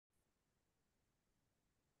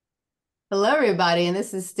Hello, everybody, and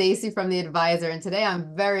this is Stacey from The Advisor. And today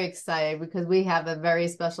I'm very excited because we have a very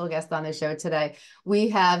special guest on the show today. We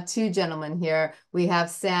have two gentlemen here. We have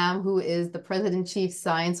Sam, who is the President Chief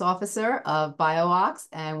Science Officer of BioOx,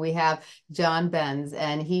 and we have John Benz,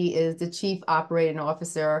 and he is the Chief Operating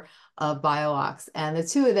Officer of BioOx. And the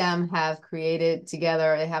two of them have created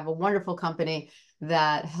together, they have a wonderful company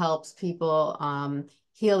that helps people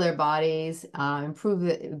heal their bodies, improve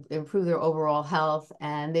their overall health.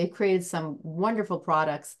 And they've created some wonderful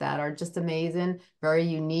products that are just amazing, very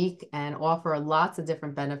unique, and offer lots of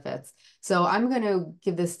different benefits. So I'm going to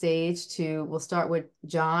give the stage to, we'll start with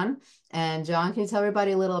John. And John, can you tell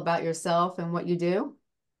everybody a little about yourself and what you do?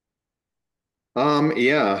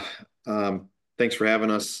 Yeah. Thanks for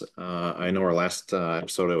having us. I know our last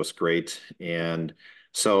episode, it was great. And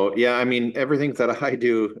so, yeah, I mean, everything that I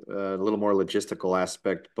do, a little more logistical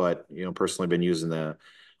aspect, but, personally been using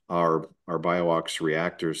our BioOx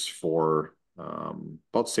reactors for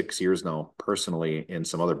about 6 years now, personally, in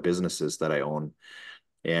some other businesses that I own.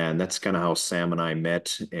 And that's kind of how Sam and I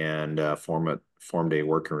met and formed a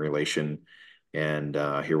working relation. And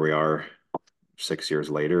here we are 6 years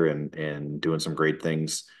later and doing some great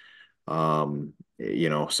things.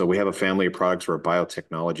 So we have a family of products. We're a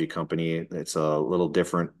biotechnology company. It's a little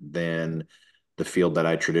different than the field that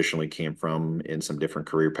I traditionally came from in some different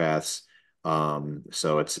career paths.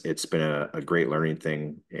 So it's been a great learning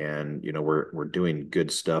thing, and we're doing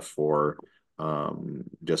good stuff for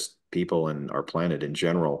just people and our planet in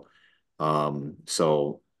general.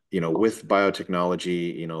 So with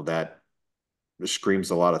biotechnology, that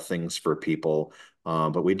screams a lot of things for people.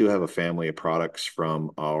 But we do have a family of products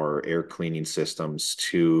from our air cleaning systems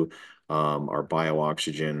to our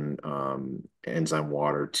bio-oxygen enzyme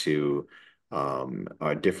water to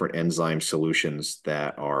different enzyme solutions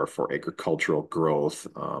that are for agricultural growth,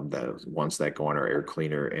 that ones that go on our air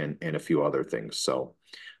cleaner and a few other things. So,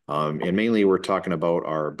 and mainly we're talking about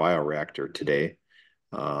our bioreactor today,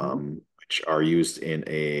 which are used in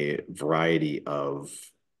a variety of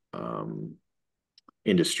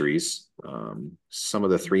industries. Some of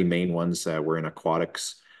the three main ones that were in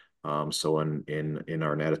aquatics. So in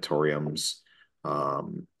our natatoriums,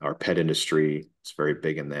 our pet industry is very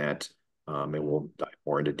big in that. And we'll dive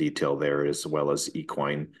more into detail there as well as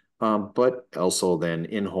equine, but also then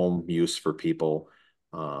in-home use for people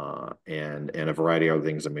and a variety of other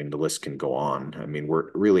things. I mean, the list can go on. I mean, we're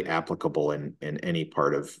really applicable in any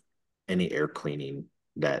part of any air cleaning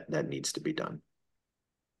that needs to be done.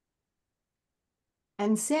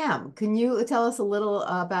 And Sam, can you tell us a little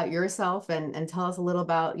about yourself and tell us a little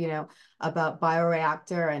about, about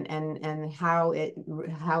bioreactor and how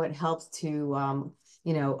it helps to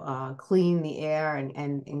clean the air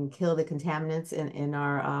and kill the contaminants in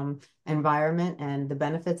our environment and the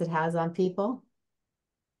benefits it has on people?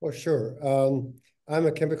 Well, sure. I'm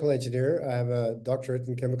a chemical engineer. I have a doctorate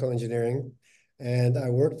in chemical engineering, and I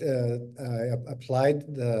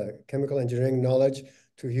applied the chemical engineering knowledge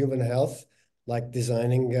to human health, like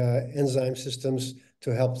designing enzyme systems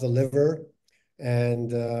to help the liver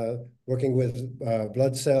and working with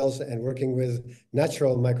blood cells and working with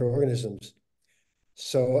natural microorganisms.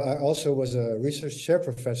 So I also was a research chair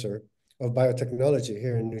professor of biotechnology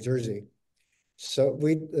here in New Jersey. So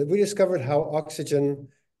we discovered how oxygen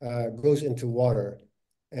goes into water,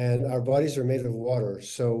 and our bodies are made of water.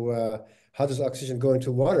 So how does oxygen go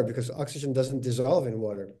into water? Because oxygen doesn't dissolve in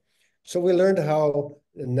water. So we learned how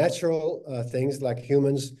natural things like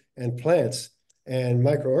humans and plants and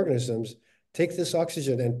microorganisms take this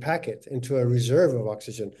oxygen and pack it into a reserve of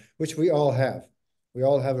oxygen, which we all have. We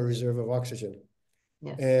all have a reserve of oxygen.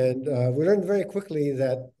 Yes. And we learned very quickly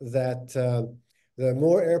that the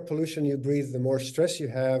more air pollution you breathe, the more stress you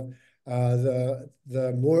have,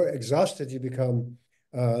 the more exhausted you become,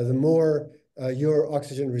 the more your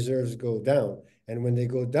oxygen reserves go down. And when they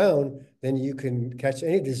go down, then you can catch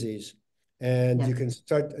any disease. And you can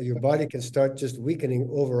start, your body can start just weakening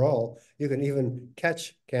overall. You can even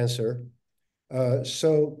catch cancer.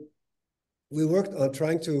 So we worked on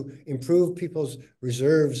trying to improve people's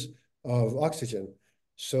reserves of oxygen.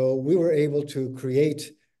 So we were able to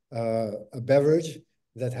create a beverage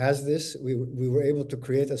that has this. We were able to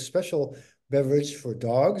create a special beverage for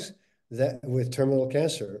dogs that with terminal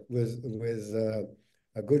cancer with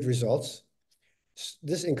good results.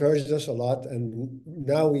 This encouraged us a lot, and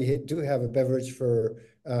now we do have a beverage for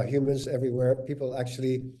humans everywhere. People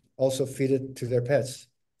actually also feed it to their pets.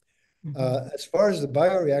 As far as the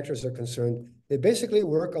bioreactors are concerned, they basically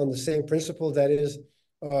work on the same principle, that is,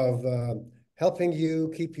 of helping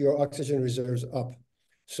you keep your oxygen reserves up.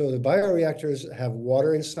 So the bioreactors have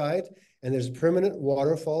water inside, and there's permanent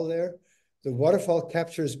waterfall there. The waterfall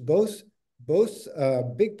captures both both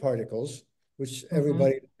big particles, which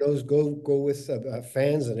everybody knows go with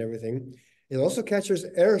fans and everything. It also captures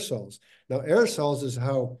aerosols. Now, aerosols is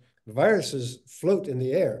how viruses float in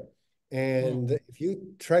the air. And if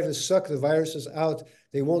you try to suck the viruses out,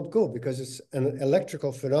 they won't go because it's an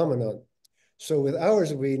electrical phenomenon. So with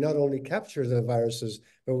ours, we not only capture the viruses,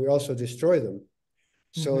 but we also destroy them.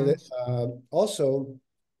 So that also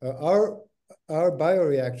our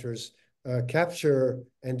bioreactors capture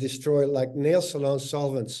and destroy like nail salon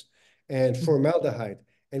solvents and formaldehyde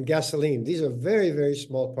and gasoline. These are very, very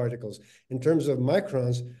small particles. In terms of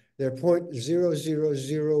microns, they're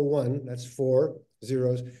 0.0001, that's 4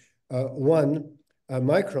 zeros, 1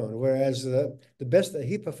 micron, whereas the best a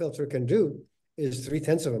HEPA filter can do is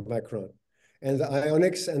 0.3 of a micron. And the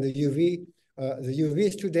ionics and the UV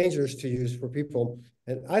is too dangerous to use for people.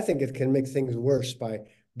 And I think it can make things worse by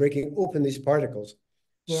breaking open these particles.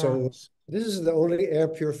 Yeah. So this is the only air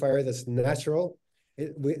purifier that's natural.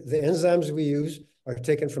 The enzymes we use are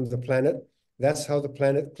taken from the planet. That's how the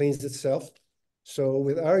planet cleans itself. So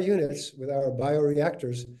with our units, with our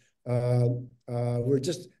bioreactors, we're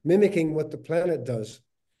just mimicking what the planet does,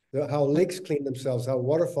 how lakes clean themselves, how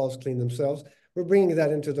waterfalls clean themselves. We're bringing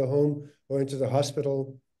that into the home or into the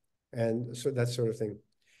hospital and so that sort of thing.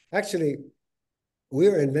 Actually, we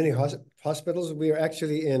are in many hospitals. We are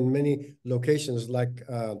actually in many locations like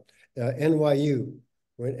NYU.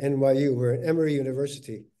 We're in NYU. We're at Emory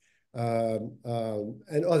University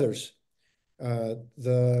and others.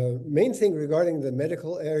 The main thing regarding the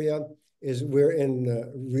medical area is we're in,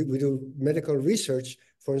 we do medical research.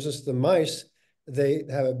 For instance, the mice, they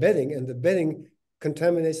have a bedding and the bedding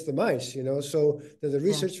contaminates the mice, you know, so that the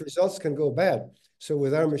research results can go bad. So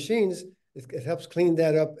with our machines, it helps clean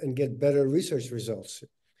that up and get better research results.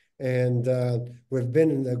 And we've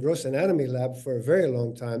been in the gross anatomy lab for a very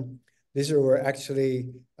long time. These are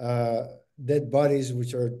actually dead bodies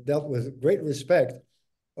which are dealt with great respect,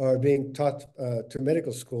 are being taught to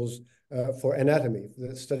medical schools for anatomy,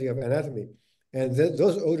 the study of anatomy. And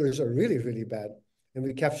those odors are really, really bad. And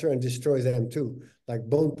we capture and destroy them too, like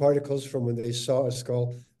bone particles from when they saw a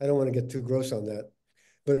skull. I don't want to get too gross on that.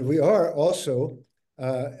 But we are also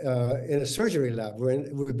in a surgery lab.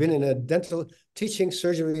 We've been in a dental teaching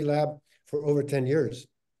surgery lab for over 10 years.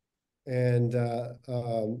 And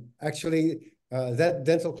actually, that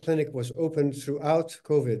dental clinic was open throughout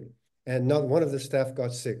COVID, and not one of the staff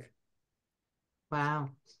got sick. Wow.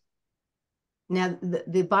 Now,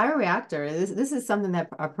 the bioreactor, this is something that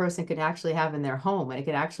a person could actually have in their home, and it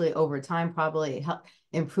could actually, over time, probably help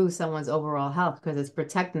improve someone's overall health because it's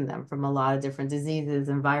protecting them from a lot of different diseases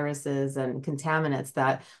and viruses and contaminants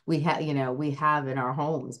that we have, we have in our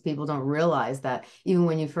homes. People don't realize that even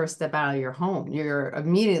when you first step out of your home, you're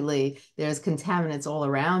immediately, there's contaminants all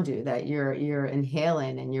around you that you're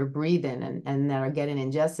inhaling and you're breathing and that are getting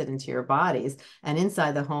ingested into your bodies. And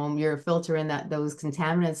inside the home, you're filtering those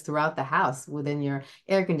contaminants throughout the house within your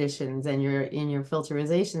air conditions and in your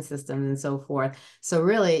filterization systems and so forth. So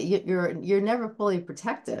really, you're never fully protected.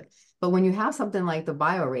 But when you have something like the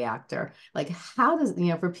bioreactor, like how does,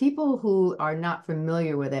 for people who are not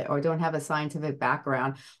familiar with it or don't have a scientific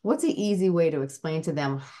background, what's an easy way to explain to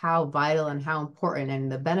them how vital and how important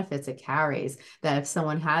and the benefits it carries that if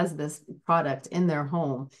someone has this product in their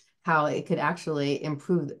home, how it could actually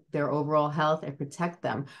improve their overall health and protect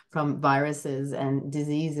them from viruses and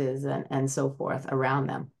diseases and so forth around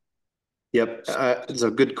them? Yep, it's a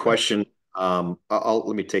good question.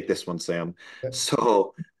 Let me take this one, Sam.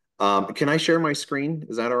 So, can I share my screen?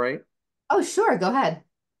 Is that all right? Oh, sure. Go ahead.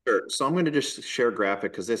 Sure. So I'm going to just share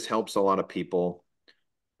graphic because this helps a lot of people.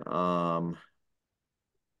 Got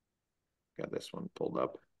this one pulled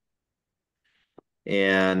up.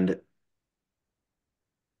 And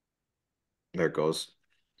there it goes.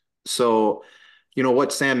 So,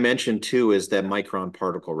 what Sam mentioned too is that micron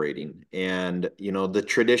particle rating. And, the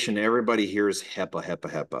tradition, everybody hears HEPA, HEPA,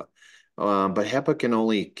 HEPA. But HEPA can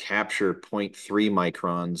only capture 0.3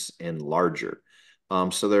 microns and larger.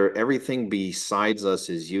 So everything besides us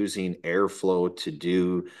is using airflow to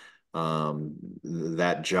do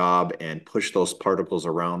that job and push those particles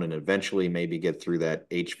around and eventually maybe get through that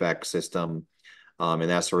HVAC system and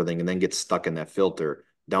that sort of thing, and then get stuck in that filter.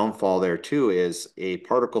 Downfall there too is a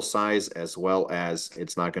particle size as well as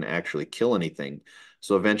it's not going to actually kill anything.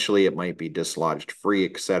 So eventually it might be dislodged free,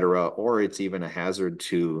 etc., or it's even a hazard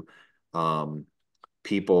to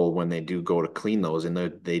people when they do go to clean those, and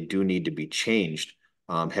they do need to be changed.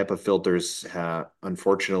 HEPA filters,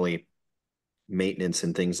 unfortunately, maintenance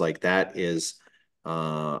and things like that is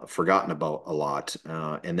forgotten about a lot,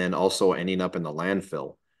 and then also ending up in the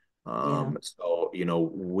landfill. So you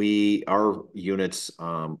know, our units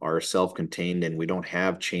are self-contained, and we don't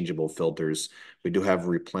have changeable filters. We do have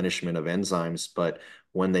replenishment of enzymes, but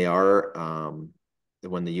when they are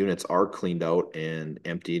when the units are cleaned out and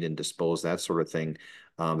emptied and disposed, that sort of thing,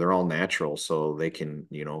 they're all natural, so they can,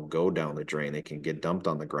 you know, go down the drain. They can get dumped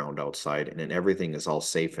on the ground outside, and then everything is all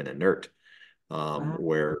safe and inert. Wow.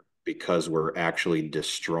 Where because we're actually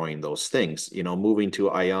destroying those things, you know, moving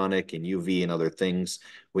to ionic and UV and other things,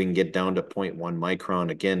 we can get down to 0.1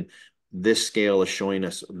 micron. Again, this scale is showing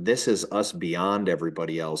us this is us beyond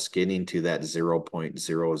everybody else, getting to that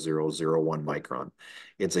 0.0001 micron.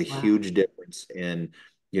 It's a Wow. huge difference. And,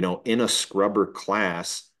 you know, in a scrubber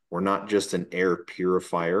class, we're not just an air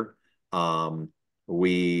purifier.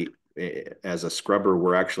 We as a scrubber,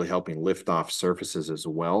 we're actually helping lift off surfaces as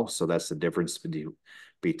well. So that's the difference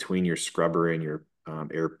between your scrubber and your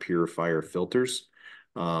air purifier filters.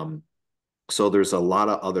 So there's a lot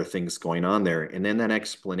of other things going on there. And then that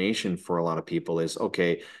explanation for a lot of people is,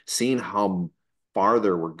 okay, seeing how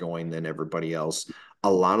farther we're going than everybody else,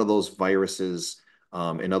 a lot of those viruses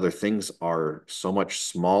and other things are so much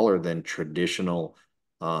smaller than traditional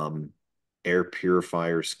um, air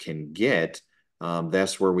purifiers can get.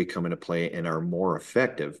 That's where we come into play and are more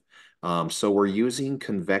effective. So we're using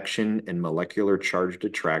convection and molecular charge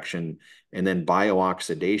attraction and then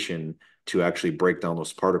biooxidation to actually break down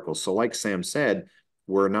those particles. So like Sam said,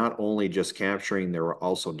 we're not only just capturing, they're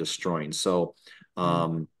also destroying. So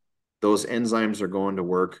those enzymes are going to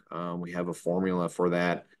work. We have a formula for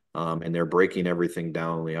that. And they're breaking everything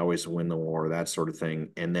down. We always win the war, that sort of thing.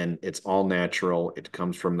 And then it's all natural. It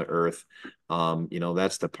comes from the earth. You know,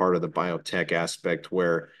 that's the part of the biotech aspect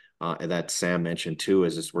where that Sam mentioned too,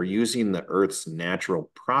 is we're using the earth's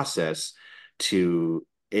natural process to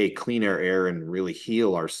clean our air and really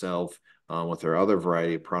heal ourselves with our other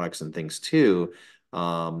variety of products and things too,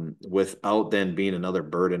 without then being another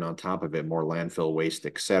burden on top of it, more landfill waste,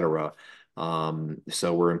 et cetera.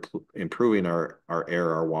 So we're improving our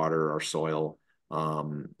air, our water, our soil,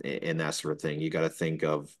 and that sort of thing. You got to think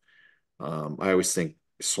of, I always think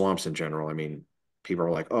swamps in general. I mean, people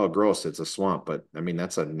are like, oh, gross, it's a swamp. But I mean,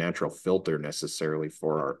 that's a natural filter necessarily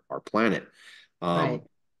for our planet. Right.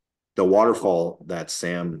 The waterfall that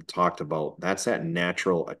Sam talked about, that's that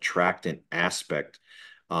natural attractant aspect.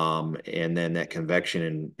 And then that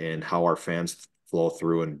convection and how our fans flow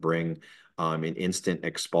through and bring an instant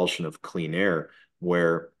expulsion of clean air,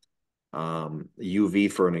 where UV,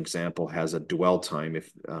 for an example, has a dwell time. If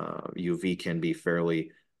UV can be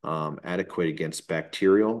fairly adequate against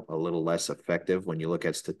bacterial, a little less effective when you look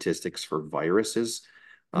at statistics for viruses.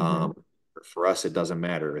 Mm-hmm. For us, it doesn't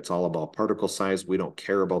matter. It's all about particle size. We don't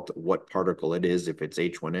care about what particle it is, if it's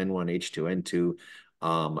H1N1,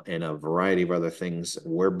 H2N2, and a variety of other things.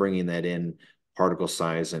 We're bringing that in particle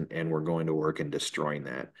size, and we're going to work and destroying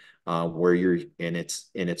that.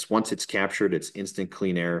 It's once it's captured, it's instant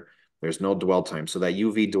clean air. There's no dwell time. So that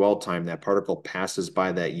UV dwell time, that particle passes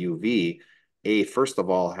by that UV. First of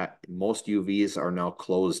all, most UVs are now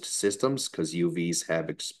closed systems because UVs have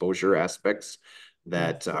exposure aspects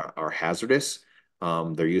that are hazardous.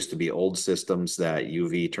 There used to be old systems that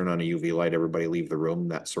turn on a UV light, everybody leave the room,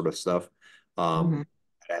 that sort of stuff. Mm-hmm.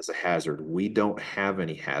 As a hazard, we don't have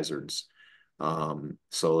any hazards.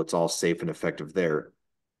 So it's all safe and effective there.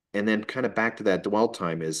 And then kind of back to that dwell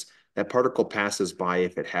time is that particle passes by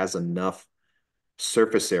if it has enough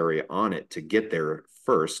surface area on it to get there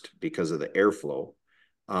first because of the airflow.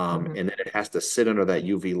 Mm-hmm. And then it has to sit under that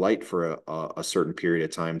UV light for a certain period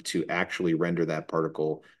of time to actually render that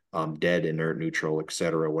particle dead, inert, neutral, et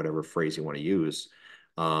cetera, whatever phrase you want to use,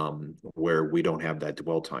 where we don't have that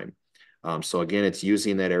dwell time. So again, it's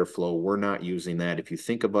using that airflow. We're not using that. If you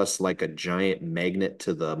think of us like a giant magnet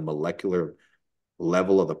to the molecular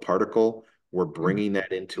level of the particle, we're bringing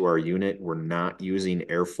that into our unit. We're not using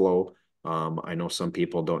airflow. I know some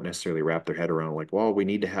people don't necessarily wrap their head around like, well, we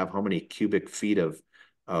need to have how many cubic feet of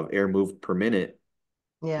air moved per minute.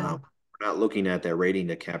 Yeah. We're not looking at that rating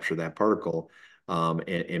to capture that particle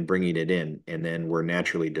and bringing it in, and then we're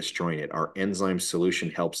naturally destroying it. Our enzyme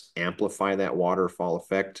solution helps amplify that waterfall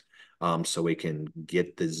effect, so we can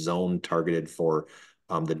get the zone targeted for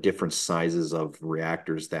the different sizes of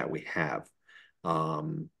reactors that we have.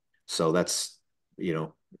 So that's, you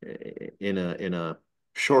know, in a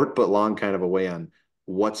short but long kind of a way on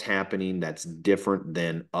what's happening that's different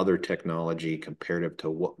than other technology comparative to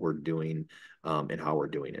what we're doing, and how we're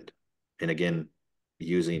doing it. And again,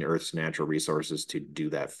 using Earth's natural resources to do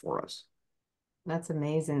that for us. That's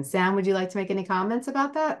amazing. Sam, would you like to make any comments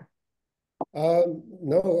about that?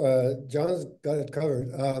 No, John's got it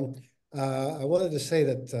covered. I wanted to say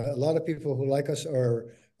that a lot of people who like us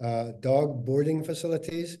are dog boarding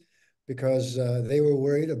facilities because they were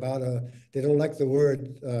worried about they don't like the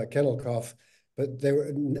word kennel cough, but they were,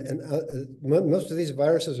 and most of these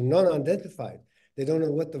viruses are non-identified. They don't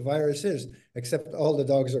know what the virus is, except all the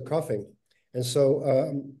dogs are coughing. And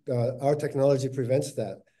so our technology prevents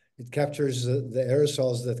that. It captures the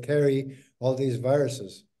aerosols that carry all these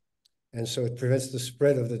viruses. And so it prevents the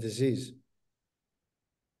spread of the disease.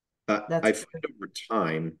 I find over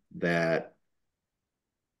time that,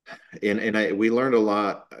 and we learned a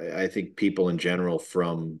lot, I think people in general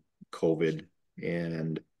from COVID,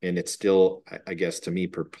 and it still, I guess to me,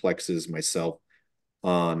 perplexes myself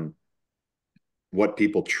on what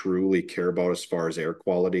people truly care about as far as air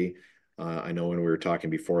quality. I know when we were talking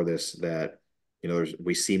before this that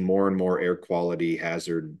we see more and more air quality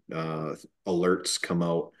hazard alerts come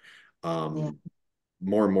out,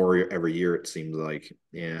 more and more every year it seems like,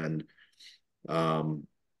 and um,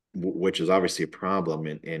 which is obviously a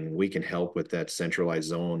problem, and we can help with that centralized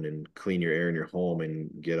zone and clean your air in your home and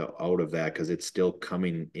get out of that because it's still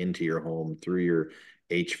coming into your home through your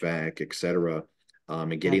HVAC, et cetera,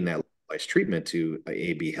 and getting that treatment to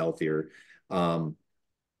be healthier.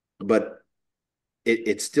 But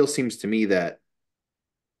it still seems to me that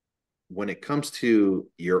when it comes to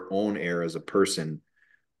your own air as a person,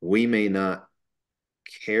 we may not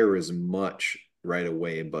care as much right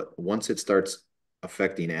away, but once it starts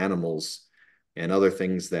affecting animals and other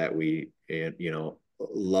things that we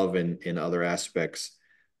love in other aspects,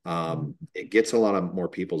 it gets a lot of more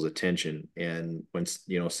people's attention. And when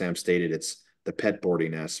Sam stated, it's the pet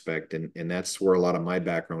boarding aspect, and that's where a lot of my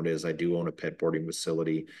background is. I do own a pet boarding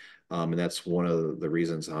facility, and that's one of the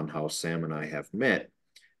reasons on how Sam and I have met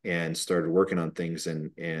and started working on things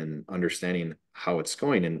and understanding how it's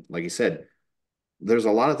going. And like you said, there's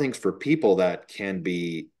a lot of things for people that can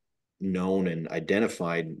be known and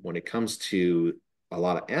identified. When it comes to a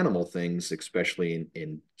lot of animal things, especially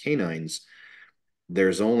in canines,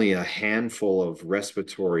 there's only a handful of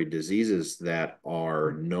respiratory diseases that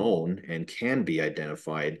are known and can be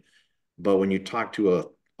identified. But when you talk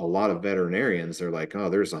to a lot of veterinarians, they're like, oh,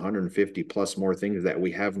 there's 150 plus more things that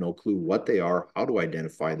we have no clue what they are, how to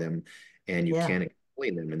identify them, and you can't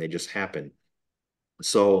explain them, and they just happen.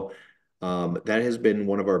 So that has been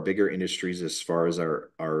one of our bigger industries as far as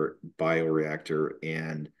our bioreactor,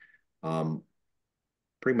 and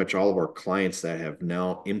pretty much all of our clients that have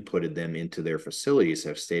now inputted them into their facilities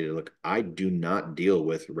have stated, look, I do not deal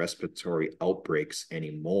with respiratory outbreaks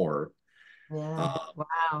anymore. Wow.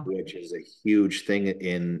 Which is a huge thing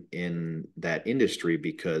in that industry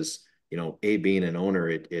because being an owner,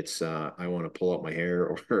 it's I want to pull out my hair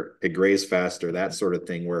or it graze faster, that sort of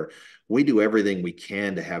thing, where we do everything we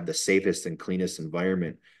can to have the safest and cleanest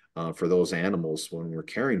environment for those animals when we're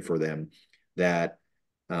caring for them. That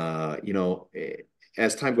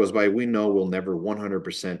as time goes by, we know we'll never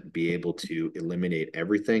 100% be able to eliminate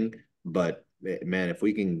everything, but man, if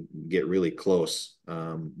we can get really close,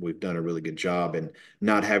 we've done a really good job and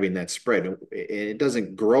not having that spread. It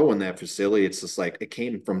doesn't grow in that facility. It's just like it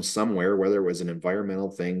came from somewhere, whether it was an environmental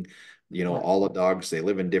thing, all the dogs, they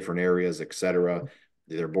live in different areas, et cetera.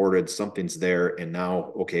 They're boarded, something's there, and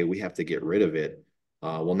now, okay, we have to get rid of it.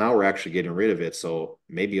 Well, now we're actually getting rid of it. So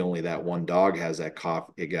maybe only that one dog has that cough.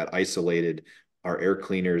 It got isolated. Our air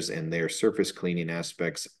cleaners and their surface cleaning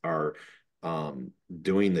aspects are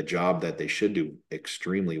doing the job that they should do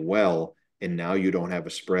extremely well. And now you don't have a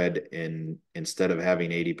spread, and instead of having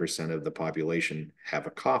 80% of the population have a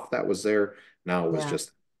cough that was there, now it was just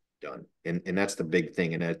done. And that's the big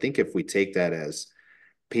thing. And I think if we take that as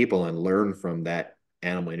people and learn from that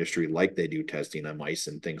animal industry, like they do testing on mice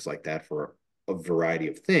and things like that for a variety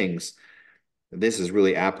of things, this is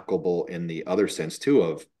really applicable in the other sense too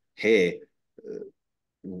of, hey,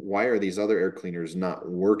 why are these other air cleaners not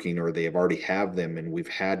working, or they have already have them, and we've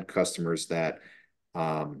had customers that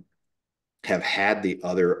have had the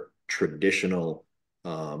other traditional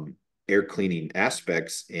air cleaning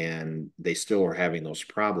aspects, and they still are having those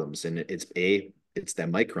problems. And it's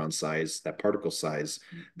that micron size, that particle size,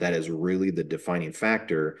 that is really the defining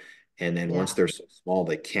factor. And then once they're so small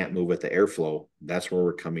they can't move with the airflow, that's where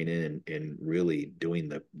we're coming in and really doing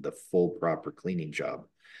the full proper cleaning job.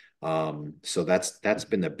 So that's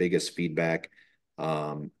been the biggest feedback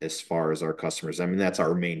as far as our customers. I mean, that's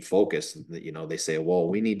our main focus. They say, well,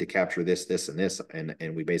 we need to capture this, this, and this.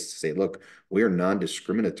 And we basically say, look, we are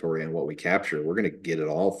non-discriminatory on what we capture. We're going to get it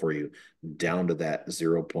all for you down to that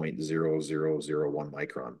 0.0001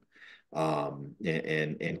 micron.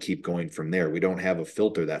 And keep going from there. We don't have a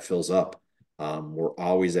filter that fills up. We're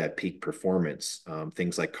always at peak performance.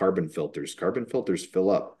 Things like carbon filters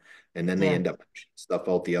fill up, and then they end up pushing stuff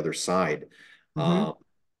out the other side.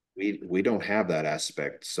 we don't have that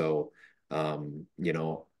aspect. So, you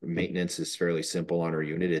know, maintenance is fairly simple on our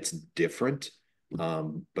unit. It's different.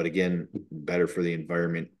 But again, better for the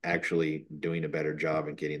environment, actually doing a better job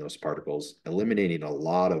in getting those particles, eliminating a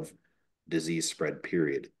lot of disease spread,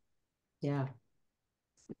 period. Yeah.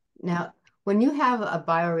 Now, when you have a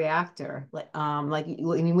bioreactor, like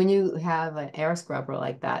when you have an air scrubber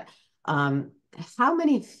like that, um, how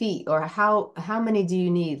many feet or how many do you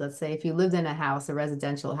need? Let's say if you lived in a house, a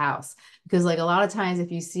residential house, because like a lot of times if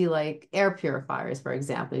you see like air purifiers, for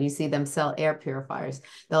example, you see them sell air purifiers,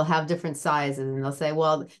 they'll have different sizes and they'll say,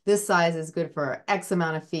 well, this size is good for X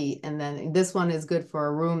amount of feet, and then this one is good for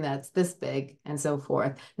a room that's this big, and so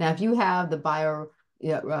forth. Now, if you have the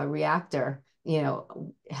reactor, you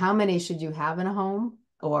know, how many should you have in a home?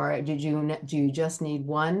 Or do you just need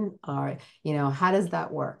one? Or, you know, how does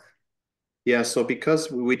that work? Yeah, so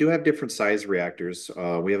because we do have different size reactors,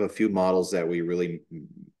 we have a few models that we really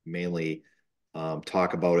mainly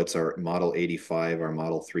talk about. It's our Model 85, our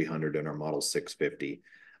Model 300, and our Model 650.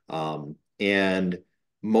 And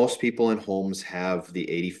most people in homes have the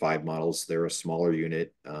 85 models. They're a smaller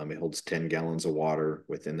unit. It holds 10 gallons of water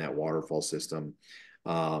within that waterfall system.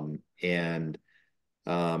 And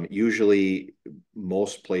usually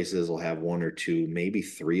most places will have one or two, maybe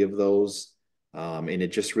three of those. And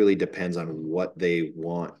it just really depends on what they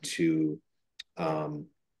want to um,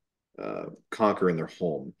 conquer in their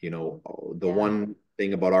home. You know, the Yeah. one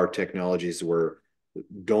thing about our technologies, we're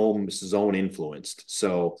dome zone influenced.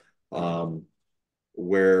 So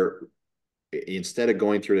where instead of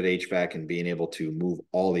going through that HVAC and being able to move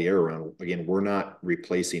all the air around, again, we're not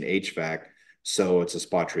replacing HVAC, so it's a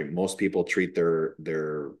spot treatment. Most people treat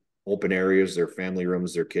their open areas, their family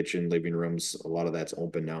rooms, their kitchen, living rooms. A lot of that's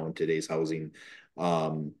open now in today's housing,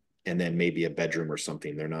 and then maybe a bedroom or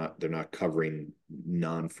something. They're not covering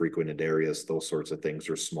non-frequented areas, those sorts of things,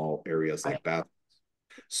 or small areas Right. like bath.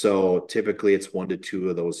 So typically, it's 1 to 2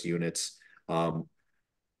 of those units.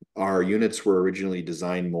 Our units were originally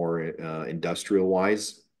designed more industrial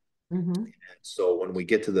wise. Mm-hmm. So when we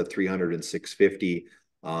get to the 300 and 650,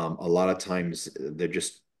 a lot of times they're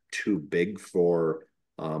just too big for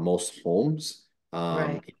most homes.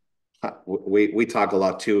 Right. We talk a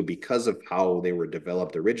lot too because of how they were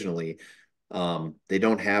developed originally. They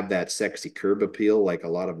don't have that sexy curb appeal like a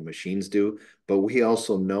lot of machines do, but we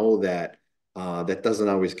also know that that doesn't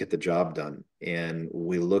always get the job done. And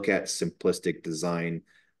we look at simplistic design.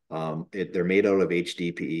 They're made out of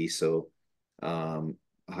HDPE, so um,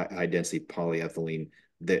 high density polyethylene.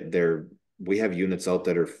 They're we have units out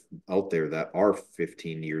there that are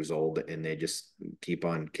 15 years old and they just keep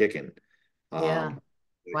on kicking. Yeah. Um,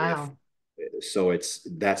 if Wow. so,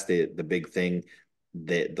 that's the big thing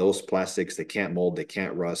that those plastics they can't mold, they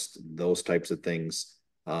can't rust, those types of things.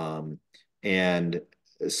 And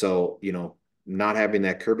so you know, not having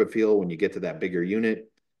that curb appeal when you get to that bigger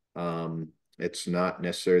unit, um, it's not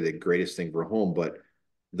necessarily the greatest thing for home, but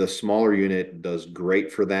the smaller unit does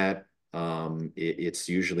great for that. It's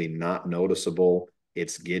usually not noticeable.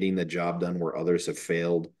 It's getting the job done where others have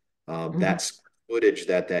failed. Mm-hmm. That's footage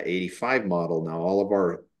that 85 model. Now, all of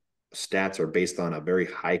our stats are based on a very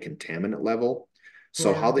high contaminant level.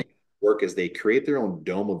 So how Yeah. they work is they create their own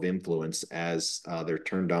dome of influence as they're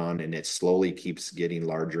turned on, and it slowly keeps getting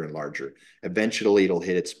larger and larger. Eventually, it'll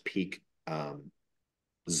hit its peak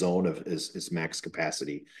zone of is max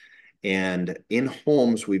capacity. And in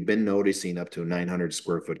homes, we've been noticing up to 900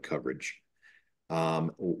 square foot coverage.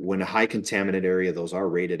 When a high contaminated area, those are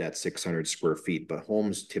rated at 600 square feet, but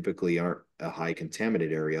homes typically aren't a high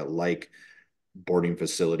contaminated area like boarding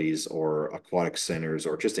facilities or aquatic centers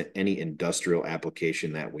or just in any industrial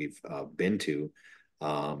application that we've been to.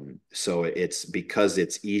 So it's because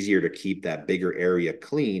it's easier to keep that bigger area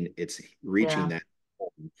clean, it's reaching Yeah. that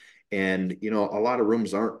home. And, you know, a lot of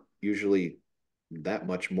rooms aren't usually that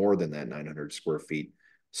much more than that 900 square feet.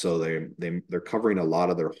 So they're covering a lot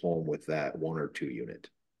of their home with that 1 or 2 unit.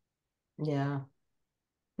 Yeah.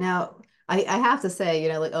 Now, I have to say, you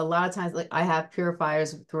know, like a lot of times, like I have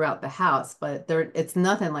purifiers throughout the house, but it's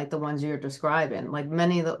nothing like the ones you're describing. Like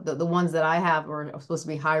many of the ones that I have are supposed to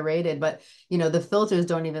be high rated, but you know, the filters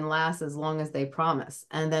don't even last as long as they promise.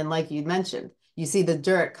 And then, like you mentioned, you see the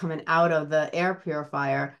dirt coming out of the air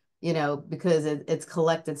purifier, you know, because it's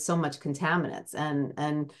collected so much contaminants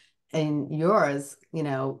and yours, you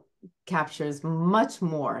know, captures much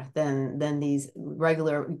more than these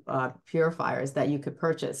regular purifiers that you could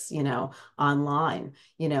purchase, online.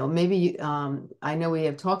 Maybe I know we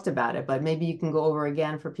have talked about it, but maybe you can go over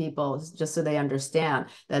again for people just so they understand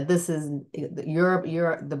that this is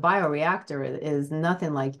the bioreactor is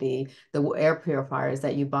nothing like the air purifiers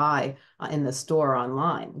that you buy in the store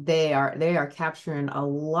online. They are capturing a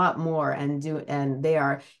lot more and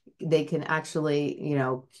they can actually,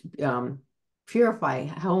 purify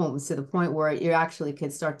homes to the point where you actually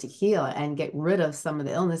could start to heal and get rid of some of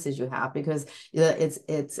the illnesses you have, because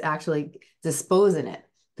it's actually disposing it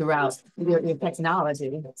throughout your technology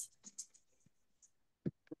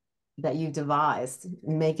that you devised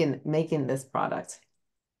making this product.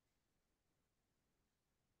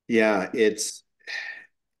 Yeah, it's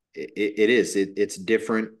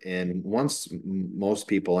different, and once most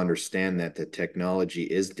people understand that the technology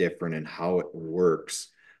is different and how it works,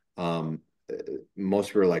 um, most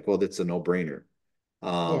people are like, well, that's a no-brainer.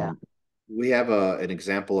 Yeah. We have an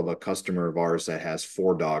example of a customer of ours that has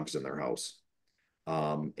 4 dogs in their house.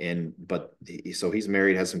 So he's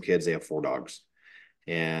married, has some kids, they have 4 dogs.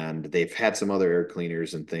 And they've had some other air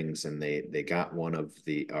cleaners and things, and they got one of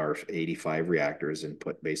our 85 reactors and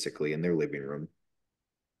put basically in their living room.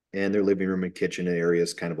 And their living room and kitchen area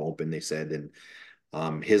is kind of open, they said. And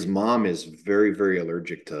his mom is very, very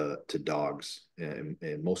allergic to dogs and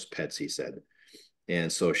most pets, he said.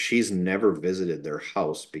 And so she's never visited their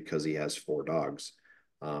house because he has 4 dogs.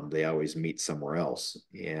 They always meet somewhere else.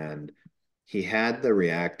 And he had the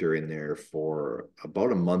reactor in there for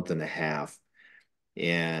about a month and a half.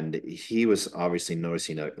 And he was obviously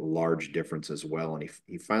noticing a large difference as well. And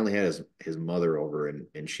he finally had his mother over,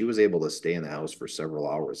 and she was able to stay in the house for several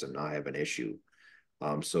hours and not have an issue.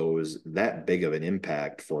 So it was that big of an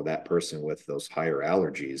impact for that person with those higher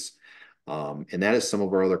allergies. And that is some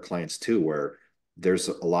of our other clients too, where there's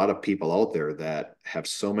a lot of people out there that have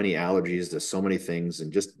so many allergies to so many things,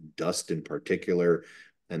 and just dust in particular.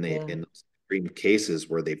 And Yeah. in extreme cases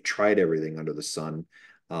where they've tried everything under the sun.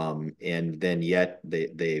 And then yet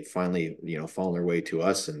they finally, fall their way to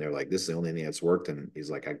us, and they're like, this is the only thing that's worked. And he's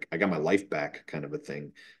like, I got my life back, kind of a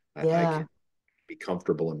thing. I Yeah. can be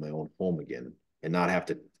comfortable in my own home again and not have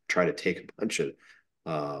to try to take a bunch of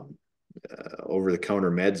over the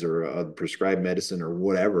counter meds or prescribed medicine or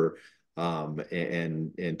whatever,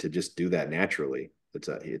 and to just do that naturally.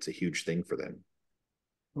 It's a huge thing for them.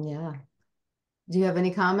 Yeah. Do you have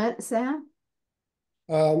any comment, Sam?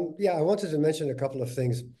 Yeah, I wanted to mention a couple of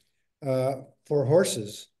things. For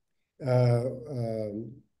horses,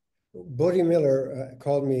 Bodie Miller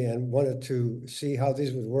called me and wanted to see how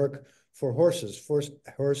these would work for horses,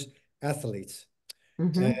 horse athletes.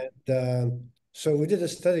 Mm-hmm. And so we did a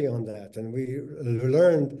study on that, and we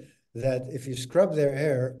learned that if you scrub their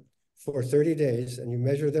hair for 30 days and you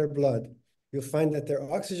measure their blood, you'll find that their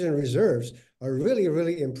oxygen reserves are really,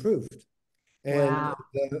 really improved. And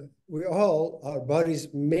Wow. our bodies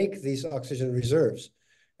make these oxygen reserves.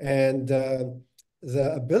 And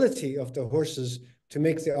the ability of the horses to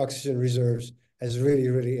make the oxygen reserves has really,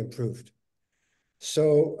 really improved.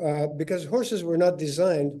 So because horses were not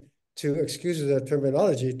designed to, excuse the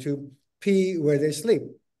terminology, to pee where they sleep.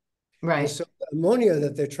 And Right. so the ammonia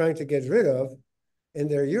that they're trying to get rid of in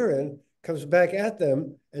their urine comes back at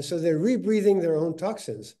them. And so they're rebreathing their own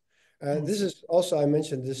toxins. This is also, I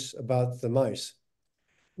mentioned this about the mice.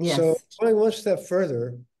 So Yes. going one step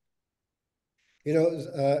further,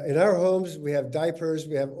 in our homes, we have diapers,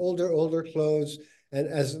 we have older clothes. And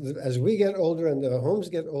as we get older and the homes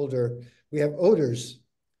get older, we have odors.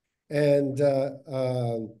 And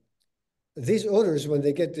these odors, when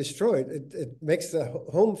they get destroyed, it makes the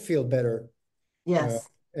home feel better. Uh, Yes.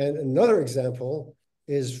 and another example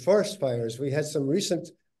is forest fires. We had some recent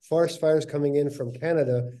forest fires coming in from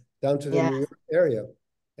Canada down to the Yeah. New York area.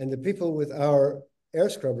 And the people with our air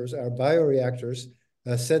scrubbers, our bioreactors,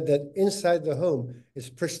 said that inside the home is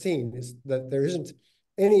pristine, that there isn't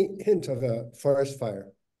any hint of a forest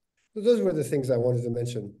fire. So those were the things I wanted to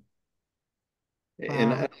mention.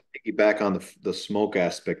 And Wow. I piggyback on the smoke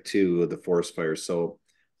aspect too of the forest fires. So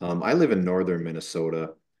I live in northern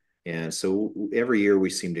Minnesota, and so every year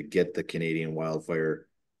we seem to get the Canadian wildfire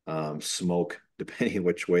smoke, depending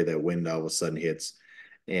which way that wind all of a sudden hits.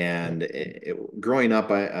 And growing up,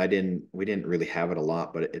 we didn't really have it a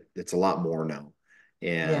lot, but it's a lot more now.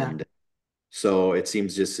 Yeah. And so it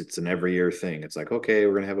seems just it's an every year thing. It's like, okay,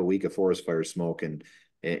 we're gonna have a week of forest fire smoke, and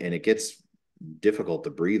it gets difficult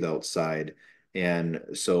to breathe outside. And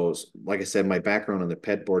so, like I said, my background in the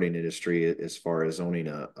pet boarding industry, as far as owning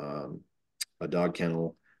a dog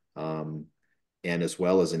kennel, um, and as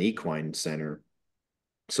well as an equine center.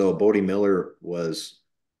 So Bodie Miller was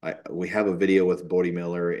we have a video with Bodie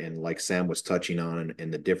Miller, and like Sam was touching on,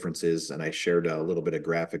 and the differences, and I shared a little bit of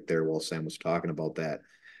graphic there while Sam was talking about that.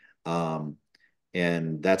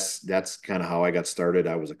 And that's kind of how I got started.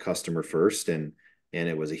 I was a customer first, and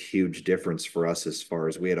it was a huge difference for us as far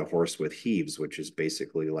as we had a horse with heaves, which is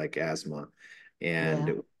basically like asthma, and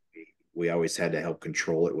Yeah. we always had to help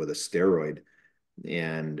control it with a steroid,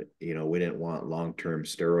 and we didn't want long-term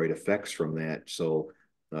steroid effects from that. So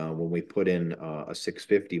when we put in a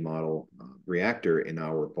 650 model reactor in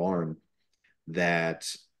our barn, that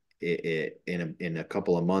in a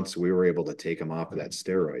couple of months we were able to take them off of that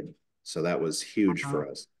steroid. So that was huge Wow. for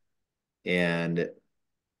us. And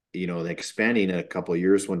expanding, a couple of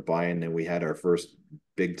years went by, and then we had our first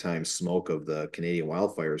big time smoke of the Canadian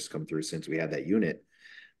wildfires come through since we had that unit.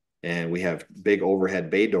 And we have big overhead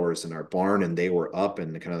bay doors in our barn, and they were up,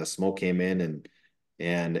 and kind of the smoke came in,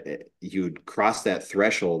 and you'd cross that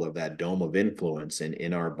threshold of that dome of influence, and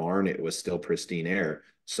in our barn it was still pristine air,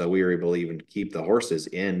 so we were able to even keep the horses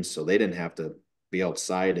in, so they didn't have to be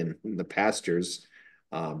outside in the pastures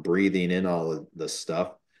breathing in all of the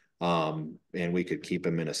stuff. And we could keep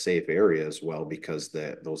them in a safe area as well, because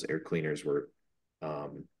those air cleaners were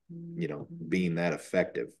being that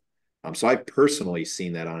effective. So I personally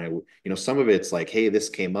seen that on it. Some of it's like, hey, this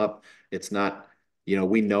came up. It's not,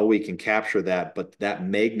 we know we can capture that, but that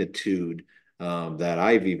magnitude that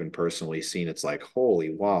I've even personally seen, it's like, holy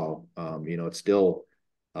wow. It's still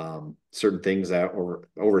certain things that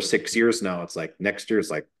over 6 years now, it's like next year,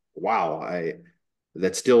 it's like, wow,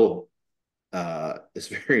 that still is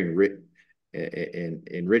very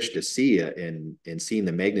enriched to see and seeing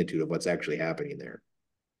the magnitude of what's actually happening there.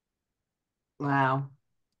 Wow.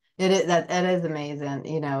 It is amazing,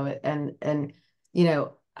 and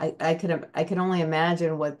I can only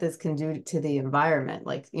imagine what this can do to the environment.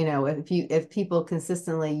 Like, if people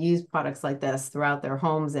consistently use products like this throughout their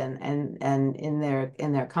homes and in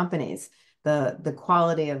their companies, the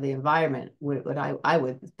quality of the environment I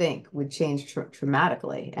would think would change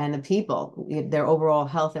dramatically, and the people, their overall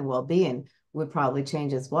health and well-being would probably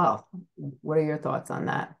change as well. What are your thoughts on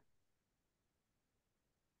that?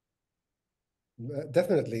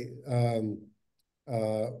 Definitely.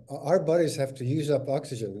 Our bodies have to use up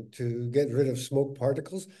oxygen to get rid of smoke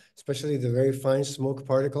particles, especially the very fine smoke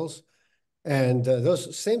particles. And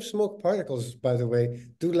those same smoke particles, by the way,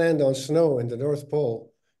 do land on snow in the North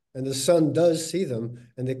Pole, and the sun does see them,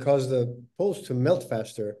 and they cause the poles to melt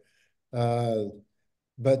faster. Uh,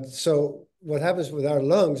 but so what happens with our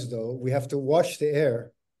lungs, though, we have to wash the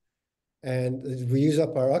air, and we use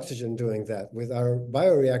up our oxygen doing that. With our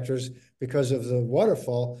bioreactors, because of the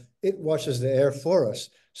waterfall, it washes the air for us.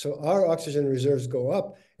 So our oxygen reserves go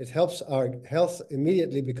up. It helps our health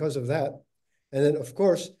immediately because of that. And then, of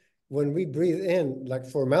course, when we breathe in, like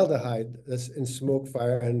formaldehyde that's in smoke,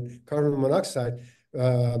 fire, and carbon monoxide,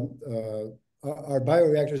 our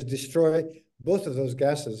bioreactors destroy both of those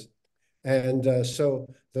gases. And so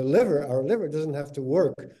our liver doesn't have to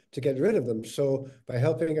work to get rid of them. So by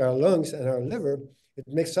helping our lungs and our liver, it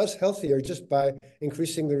makes us healthier just by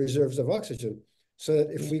increasing the reserves of oxygen. So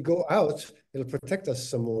that if we go out, it'll protect us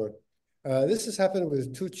some more. This has happened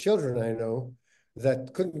with 2 children I know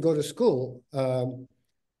that couldn't go to school.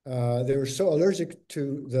 They were so allergic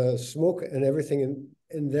to the smoke and everything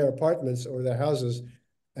in their apartments or their houses.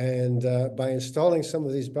 And by installing some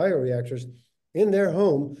of these bioreactors in their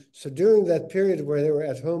home, so during that period where they were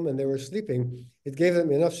at home and they were sleeping, it gave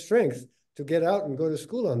them enough strength to get out and go to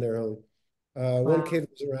school on their own. One Wow. kid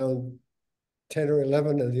was around 10 or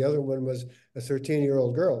 11, and the other one was a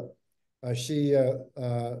 13-year-old girl. She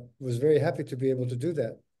was very happy to be able to do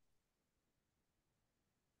that.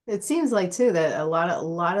 It seems like too that a lot of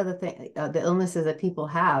the illnesses that people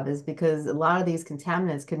have is because a lot of these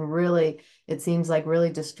contaminants can really, it seems like, really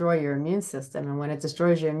destroy your immune system. And when it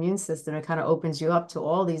destroys your immune system, it kind of opens you up to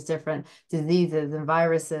all these different diseases and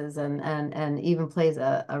viruses, and even plays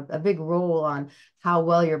a big role on how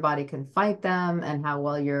well your body can fight them, and how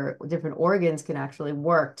well your different organs can actually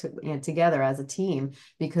work together as a team,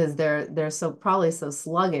 because they're so probably so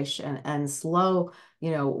sluggish and slow,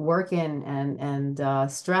 working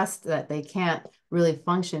and stressed, that they can't really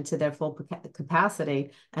function to their full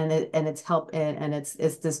capacity, and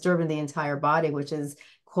it's disturbing the entire body, which is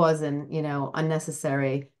causing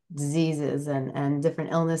unnecessary diseases and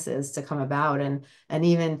different illnesses to come about, and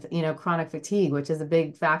even chronic fatigue, which is a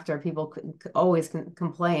big factor. People always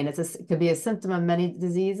complain. It could be a symptom of many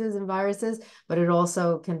diseases and viruses, but it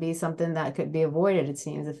also can be something that could be avoided, it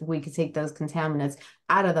seems, if we could take those contaminants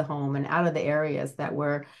out of the home and out of the areas that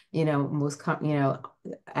we're most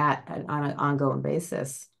at on an ongoing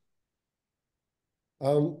basis.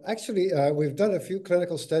 Actually, we've done a few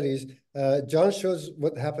clinical studies. John shows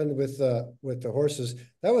what happened with the horses.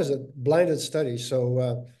 That was a blinded study,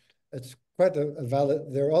 so it's quite a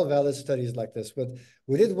valid. They're all valid studies like this. But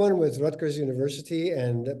we did one with Rutgers University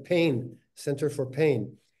and Pain Center for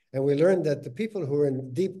Pain, and we learned that the people who are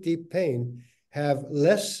in deep pain have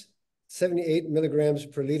less 78 milligrams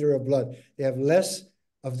per liter of blood. They have less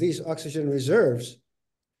of these oxygen reserves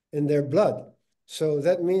in their blood. So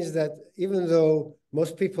that means that even though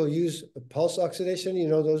most people use pulse oxidation, you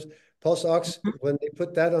know, those pulse ox, when they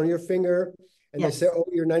put that on your finger and they say, oh,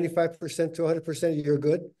 you're 95% to 100%, you're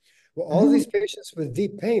good. Well, all these patients with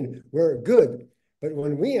deep pain were good. But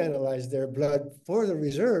when we analyzed their blood for the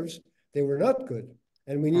reserves, they were not good.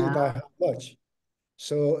 And we knew by how much.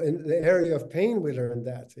 So in the area of pain, we learned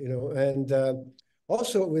that, you know, and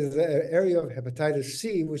also with the area of hepatitis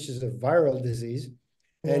C, which is a viral disease,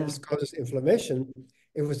 and it causes inflammation,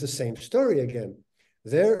 it was the same story again.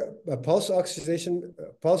 Their pulse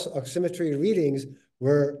oximetry readings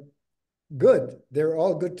were good. They were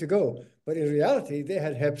all good to go. But in reality, they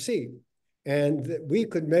had hep C. And we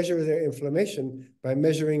could measure their inflammation by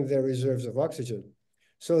measuring their reserves of oxygen.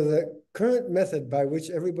 So the current method by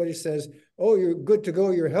which everybody says, oh, you're good to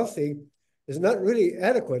go, you're healthy, is not really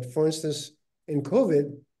adequate. For instance, in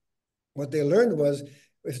COVID, what they learned was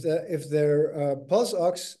if their pulse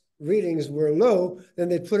ox readings were low, then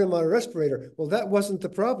they put them on a respirator. Well, that wasn't the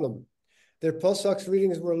problem. Their pulse ox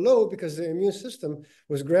readings were low because their immune system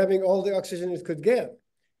was grabbing all the oxygen it could get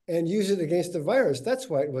and use it against the virus. That's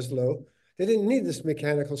why it was low. They didn't need this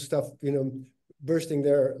mechanical stuff, you know, bursting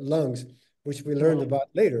their lungs, which we learned about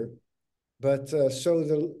later. But so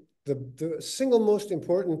the single most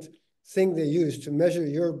important thing they use to measure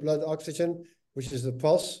your blood oxygen, which is the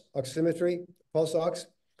pulse oximetry, pulse ox,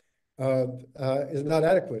 is not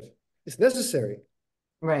adequate. It's necessary,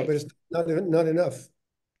 Right. but it's not enough.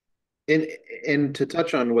 And to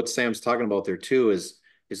touch on what Sam's talking about there too is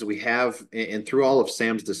we have, and through all of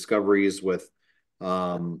Sam's discoveries with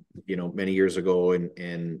you know, many years ago,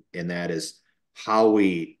 and that is how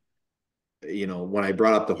we, you know, when I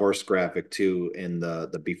brought up the horse graphic too, and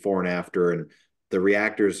the before and after, and the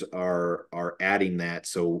reactors are adding that,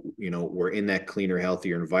 so you know, we're in that cleaner,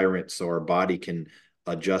 healthier environment, so our body can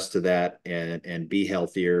adjust to that and be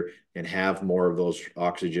healthier and have more of those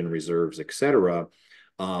oxygen reserves, etc.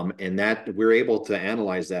 And that we're able to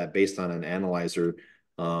analyze that based on an analyzer,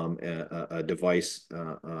 a device,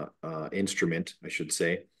 instrument, I should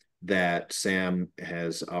say, that Sam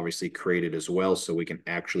has obviously created as well, so we can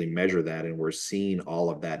actually measure that, and we're seeing all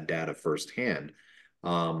of that data firsthand.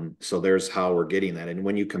 So there's how we're getting that. And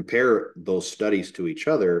when you compare those studies to each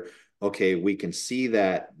other, okay, we can see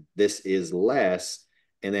that this is less,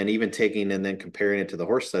 and then even taking and then comparing it to the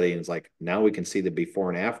horse study, and it's like, now we can see the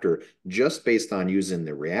before and after just based on using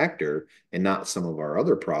the reactor and not some of our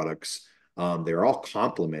other products. They're all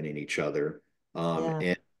complementing each other.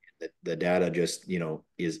 And the data just, you know,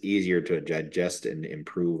 is easier to digest and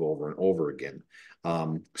improve over and over again.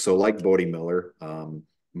 So like Bodie Miller,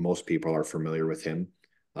 most people are familiar with him.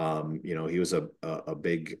 You know, he was a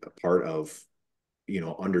big part of, you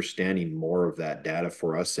know, understanding more of that data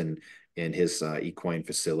for us in his equine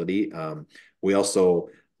facility. We also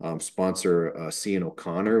sponsor Cian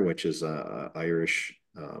O'Connor, which is a Irish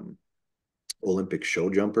Olympic show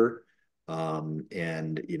jumper.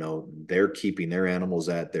 And, you know, they're keeping their animals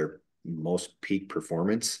at their most peak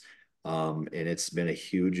performance. And it's been a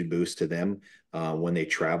huge boost to them. When they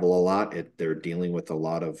travel a lot, they're dealing with a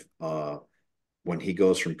lot of, when he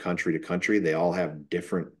goes from country to country, they all have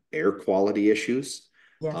different air quality issues.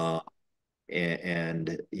 Yes.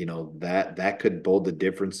 And you know, that could bode the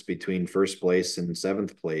difference between first place and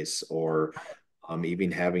seventh place, or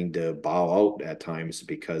even having to bow out at times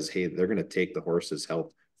because, hey, they're going to take the horse's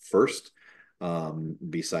health first,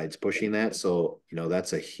 besides pushing that. So, you know,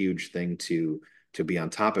 that's a huge thing to be on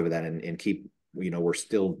top of that, and keep, you know, we're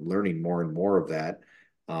still learning more and more of that.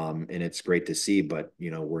 And it's great to see, but,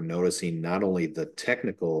 you know, we're noticing not only the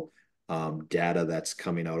technical data that's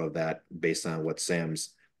coming out of that based on what Sam's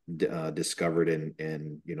discovered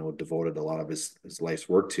and you know, devoted a lot of his life's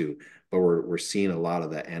work to, but we're seeing a lot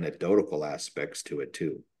of the anecdotal aspects to it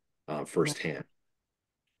too, firsthand.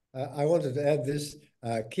 I wanted to add this.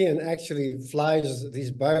 Kian actually flies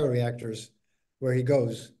these bioreactors where he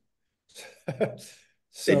goes. They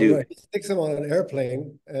So do. he sticks them on an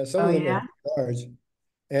airplane. Some Oh, of them yeah. are large,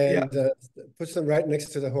 Yeah. and puts them right next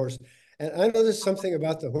to the horse. And I noticed something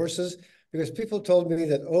about the horses because people told me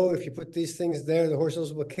that, oh, if you put these things there, the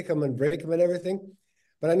horses will kick them and break them and everything.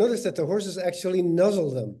 But I noticed that the horses actually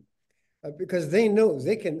nuzzle them because they know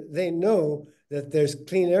that there's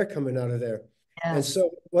clean air coming out of there. And Yes. so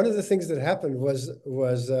one of the things that happened was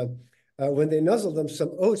when they nuzzle them,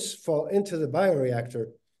 some oats fall into the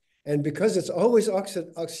bioreactor. And because it's always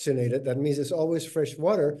oxygenated, that means it's always fresh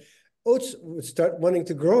water, oats would start wanting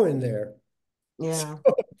to grow in there. Yeah.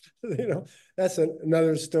 So, that's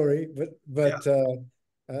another story. So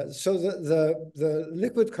the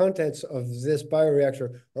liquid contents of this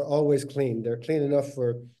bioreactor are always clean. They're clean enough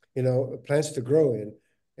for, plants to grow in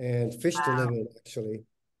and fish to live Wow. in, actually.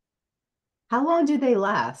 How long do they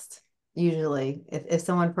last usually? If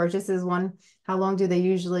someone purchases one, how long do they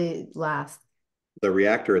usually last? The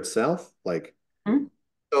reactor itself, like, Hmm?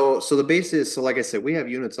 so the base is, so like I said, we have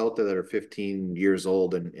units out there that are 15 years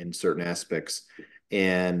old in certain aspects,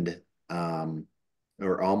 and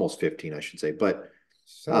or almost 15, I should say. But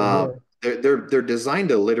Some are more. they're designed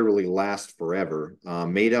to literally last forever,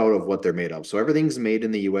 made out of what they're made of. So everything's made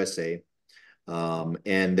in the USA.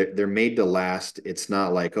 And they're made to last. It's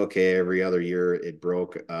not like, okay, every other year it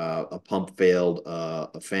broke, a pump failed,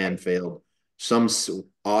 a fan failed, some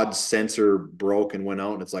odd sensor broke and went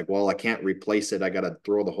out, and it's like, well, I can't replace it. I got to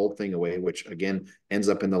throw the whole thing away, which again ends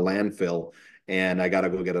up in the landfill, and I got to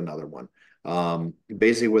go get another one.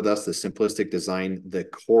 Basically, with us, the simplistic design, the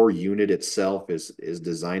core unit itself is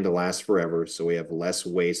designed to last forever, so we have less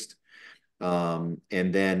waste. And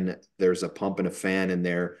then there's a pump and a fan in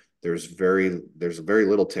there. There's very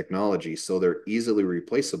little technology, so they're easily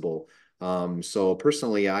replaceable. So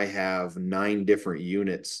personally, I have 9 different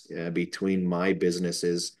units between my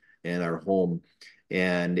businesses and our home,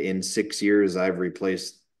 and in 6 years, I've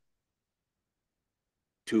replaced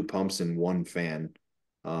 2 pumps and 1 fan.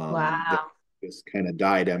 That Wow. just kind of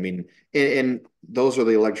died. I mean, and those are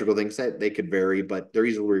the electrical things that they could vary, but they're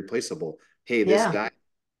easily replaceable. Hey, this Yeah. guy,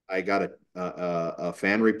 I got a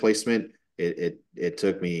fan replacement. It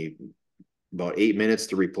took me about 8 minutes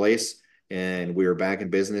to replace, and we were back in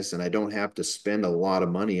business. And I don't have to spend a lot of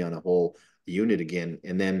money on a whole unit again.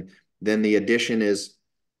 And then the addition is,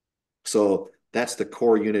 so that's the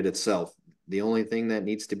core unit itself. The only thing that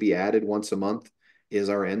needs to be added once a month is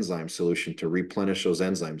our enzyme solution to replenish those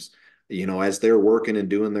enzymes. As they're working and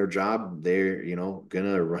doing their job, they're,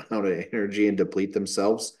 gonna run out of energy and deplete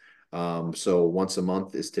themselves. So once a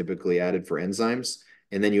month is typically added for enzymes,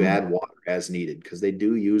 and then you Mhm. add water as needed because they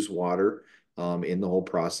do use water in the whole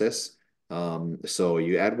process. So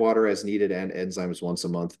you add water as needed and enzymes once a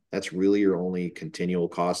month. That's really your only continual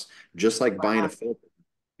cost, just like buying a Wow. filter.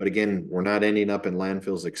 But again, we're not ending up in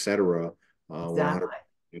landfills, et cetera. We're 100% Exactly.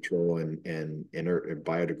 neutral and inert and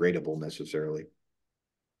biodegradable necessarily.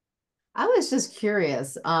 I was just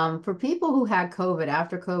curious. For people who had COVID,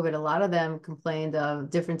 after COVID, a lot of them complained of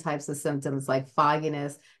different types of symptoms like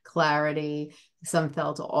fogginess, clarity. Some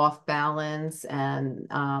felt off balance. And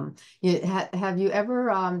have you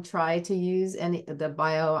ever tried to use the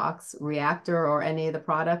BioOx reactor or any of the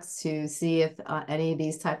products to see if any of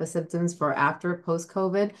these type of symptoms for after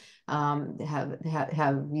post-COVID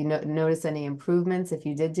have you noticed any improvements if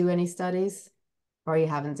you did do any studies, or you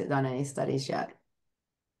haven't done any studies yet?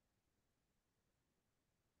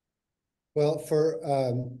 Well,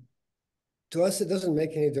 to us, it doesn't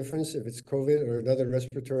make any difference if it's COVID or another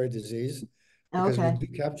respiratory disease, because we Okay. do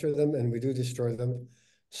capture them and we do destroy them.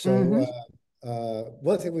 So Mm-hmm.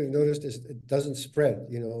 one thing we've noticed is it doesn't spread.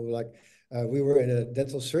 Like we were in a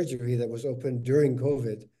dental surgery that was open during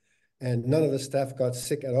COVID, and none of the staff got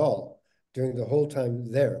sick at all during the whole time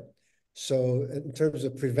there. So in terms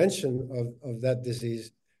of prevention of that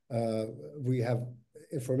disease, we have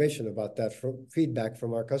information about that from feedback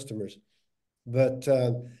from our customers. But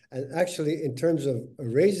and actually, in terms of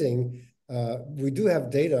raising, we do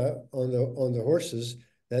have data on the horses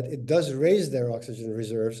that it does raise their oxygen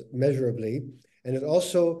reserves measurably, and it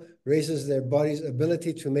also raises their body's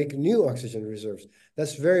ability to make new oxygen reserves.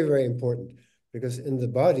 That's very, very important, because in the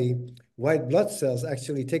body, white blood cells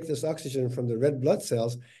actually take this oxygen from the red blood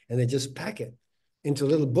cells and they just pack it into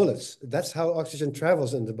little bullets. That's how oxygen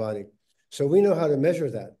travels in the body. So we know how to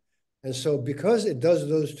measure that. And so because it does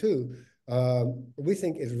those two, we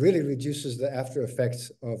think it really reduces the after effects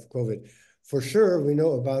of COVID. For sure, we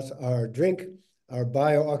know about our drink, our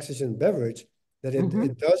bio-oxygen beverage, that Mm-hmm.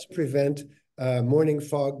 it does prevent morning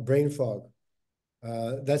fog, brain fog.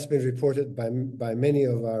 That's been reported by many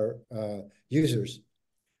of our users.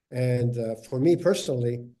 And for me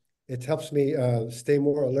personally, it helps me stay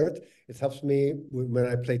more alert. It helps me when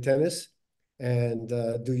I play tennis and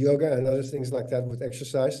do yoga and other things like that with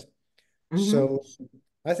exercise. Mm-hmm. So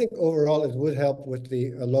I think overall it would help with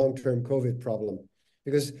the long-term COVID problem,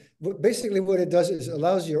 because basically what it does is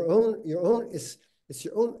allows it's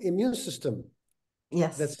your own immune system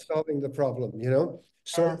Yes. that's solving the problem.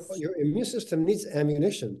 So Yes. your immune system needs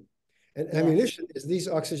ammunition, And Yes. ammunition is these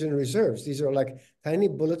oxygen reserves. These are like tiny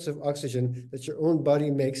bullets of oxygen that your own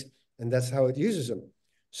body makes, and that's how it uses them.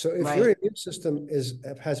 So if your Right. immune system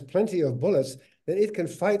has plenty of bullets, then it can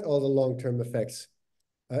fight all the long-term effects.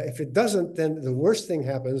 If it doesn't, then the worst thing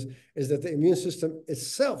happens is that the immune system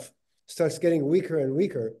itself starts getting weaker and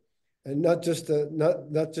weaker, and not just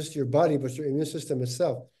your body, but your immune system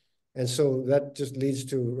itself. And so that just leads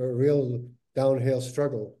to a real downhill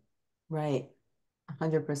struggle. Right.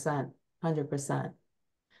 100%. 100%.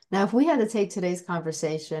 Now, if we had to take today's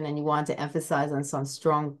conversation and you want to emphasize on some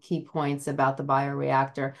strong key points about the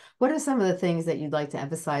bioreactor, what are some of the things that you'd like to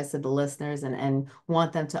emphasize to the listeners and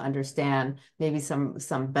want them to understand? Maybe some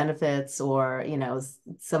benefits or, you know,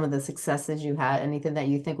 some of the successes you had, anything that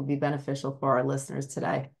you think would be beneficial for our listeners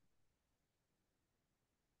today?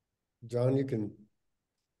 John, you can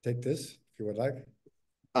take this if you would like.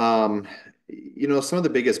 You know, some of the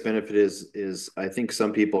biggest benefit is I think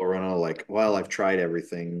some people run out like, well, I've tried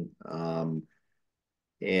everything,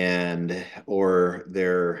 and or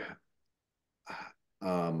they're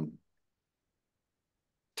um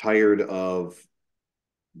tired of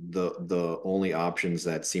the only options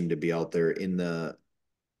that seem to be out there in the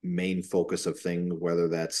main focus of things, whether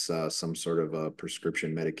that's some sort of a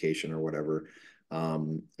prescription medication or whatever.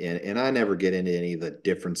 And I never get into any of the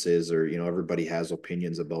differences or, you know, everybody has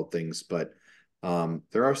opinions about things, but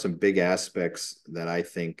there are some big aspects that I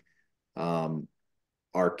think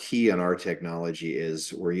are key in our technology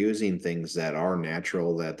is we're using things that are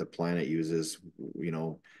natural that the planet uses, you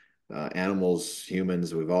know, animals,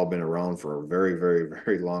 humans, we've all been around for a very, very,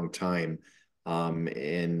 very long time.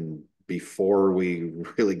 And before we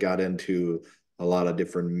really got into a lot of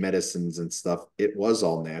different medicines and stuff, it was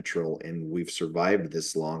all natural, and we've survived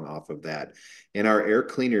this long off of that. And our air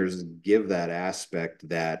cleaners give that aspect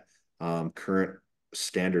that current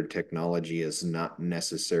standard technology is not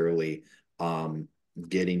necessarily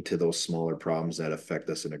getting to those smaller problems that affect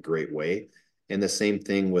us in a great way. And the same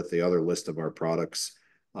thing with the other list of our products,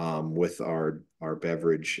 with our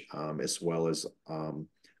beverage, as well as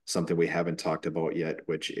something we haven't talked about yet,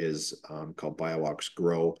 which is called BioOx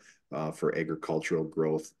Grow for agricultural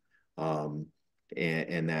growth. And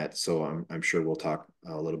that, so I'm sure we'll talk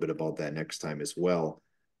a little bit about that next time as well.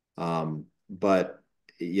 But,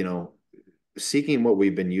 you know, seeking what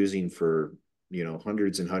we've been using for, you know,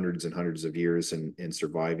 hundreds and hundreds and hundreds of years and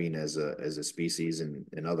surviving as a species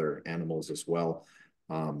and other animals as well,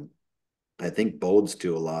 I think bodes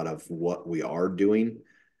to a lot of what we are doing.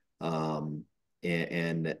 Um,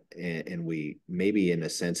 and we maybe in a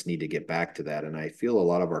sense need to get back to that. And I feel a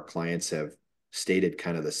lot of our clients have stated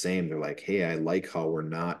kind of the same. They're like, hey, I like how we're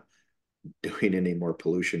not doing any more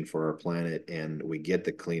pollution for our planet, and we get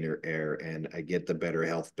the cleaner air, and I get the better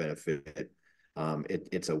health benefit.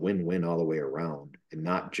 It's a win-win all the way around, and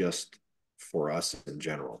not just for us in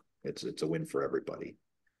general. It's a win for everybody.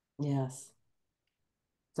 Yes,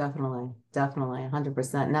 definitely. Definitely.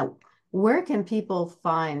 100%. Now, where can people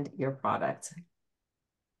find your product?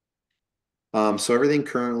 So everything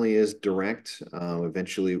currently is direct.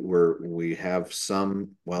 Eventually, we have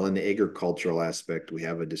some, well, in the agricultural aspect, we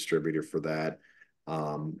have a distributor for that.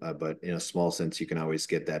 But in a small sense, you can always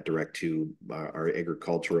get that direct to our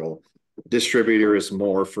agricultural distributor is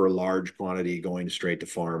more for large quantity going straight to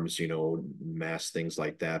farms, you know, mass things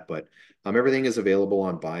like that. But everything is available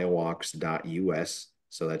on biox.us.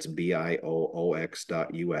 So that's BIOOX.us.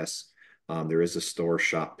 There is a store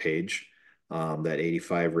shop page. That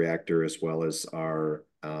 85 reactor, as well as our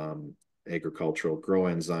agricultural grow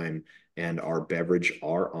enzyme and our beverage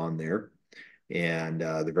are on there. And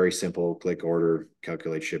they're very simple, click order,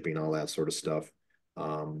 calculate shipping, all that sort of stuff.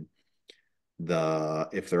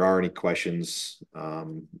 If there are any questions,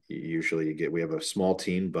 usually we have a small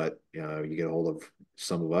team, but you get a hold of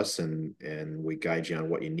some of us and we guide you on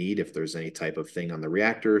what you need. If there's any type of thing on the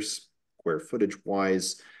reactors, square footage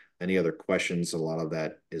wise, any other questions, a lot of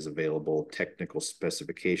that is available. Technical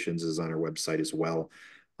specifications is on our website as well.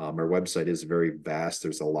 Our website is very vast.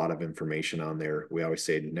 There's a lot of information on there. We always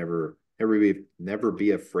say never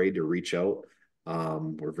be afraid to reach out.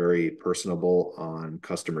 We're very personable on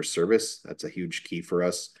customer service. That's a huge key for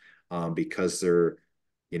us, because there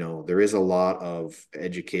is a lot of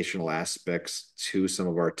educational aspects to some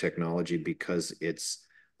of our technology, because it's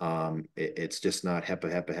just not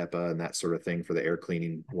HEPA and that sort of thing for the air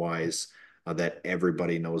cleaning wise, that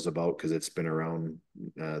everybody knows about because it's been around,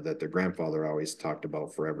 that their grandfather always talked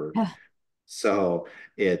about forever. Yeah. So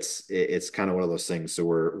it's kind of one of those things. So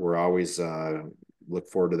we're always look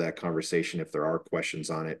forward to that conversation if there are questions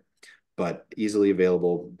on it. But easily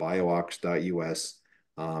available, biox.us.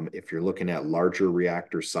 If you're looking at larger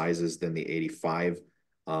reactor sizes than the 85,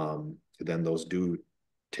 then those do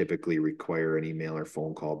typically require an email or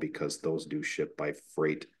phone call because those do ship by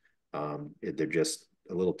freight. They're just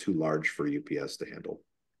a little too large for UPS to handle.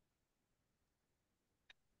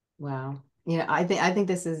 Wow. I think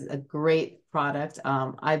this is a great product.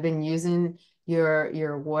 I've been using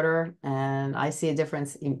your water, and I see a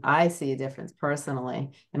difference. I see a difference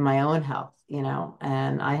personally in my own health,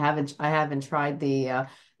 and I haven't tried the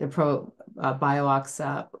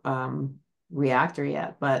BioOx reactor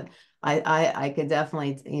yet, but I could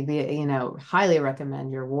definitely be, highly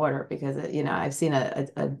recommend your water because, I've seen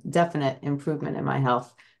a definite improvement in my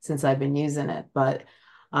health since I've been using it. But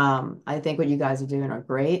I think what you guys are doing are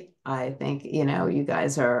great. I think, you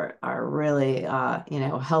guys are really,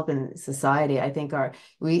 helping society. I think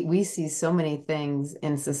we see so many things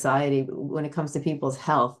in society when it comes to people's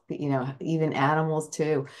health, even animals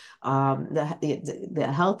too.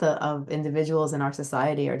 The health of individuals in our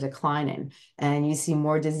society are declining, and you see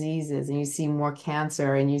more diseases, and you see more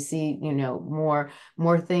cancer, and you see, more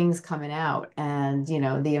things coming out, and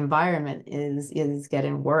the environment is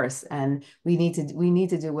getting worse, and we need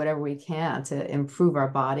to do whatever we can to improve our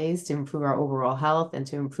bodies, to improve our overall health, and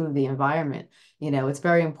to improve the environment. It's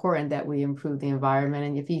very important that we improve the environment.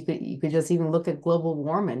 And if you could just even look at global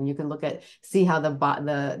warming, you can see how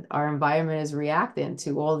our environment is reacting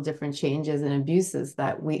to all the different changes and abuses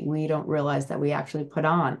that we don't realize that we actually put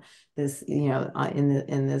on this,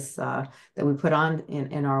 in this that we put on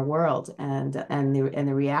in our world, and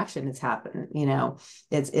the reaction it's happened.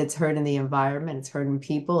 It's hurting the environment, it's hurting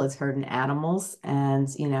people, it's hurting animals, and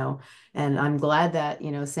I'm glad that,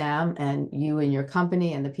 Sam, and you and your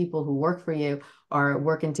company and the people who work for you are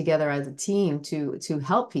working together as a team to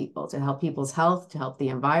help people, to help people's health, to help the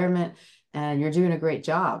environment. And you're doing a great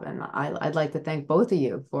job. And I'd like to thank both of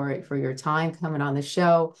you for your time coming on the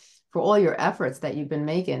show, for all your efforts that you've been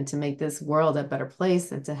making to make this world a better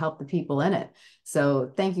place and to help the people in it.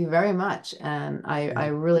 So thank you very much. And I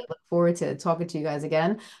really look forward to talking to you guys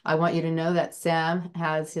again. I want you to know that Sam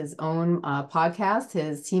has his own podcast.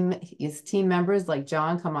 His team members like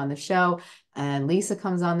John come on the show, and Lisa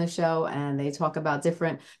comes on the show, and they talk about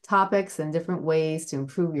different topics and different ways to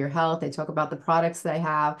improve your health. They talk about the products they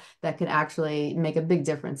have that can actually make a big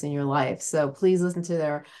difference in your life. So please listen to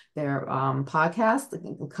their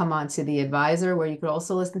podcast. Come on to The Advisor, where you could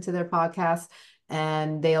also listen to their podcast.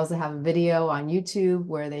 And they also have a video on YouTube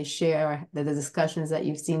where they share the discussions that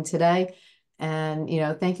you've seen today. And,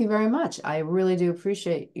 thank you very much. I really do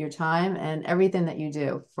appreciate your time and everything that you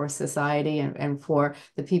do for society and for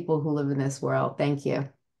the people who live in this world. Thank you.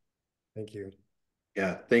 Thank you.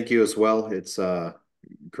 Yeah, thank you as well. It's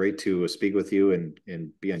great to speak with you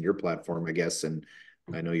and be on your platform, I guess. And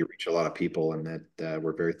I know you reach a lot of people, and that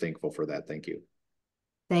we're very thankful for that. Thank you.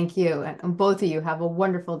 Thank you. And both of you have a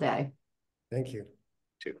wonderful day. Thank you.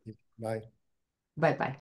 Too. Bye. Bye-bye.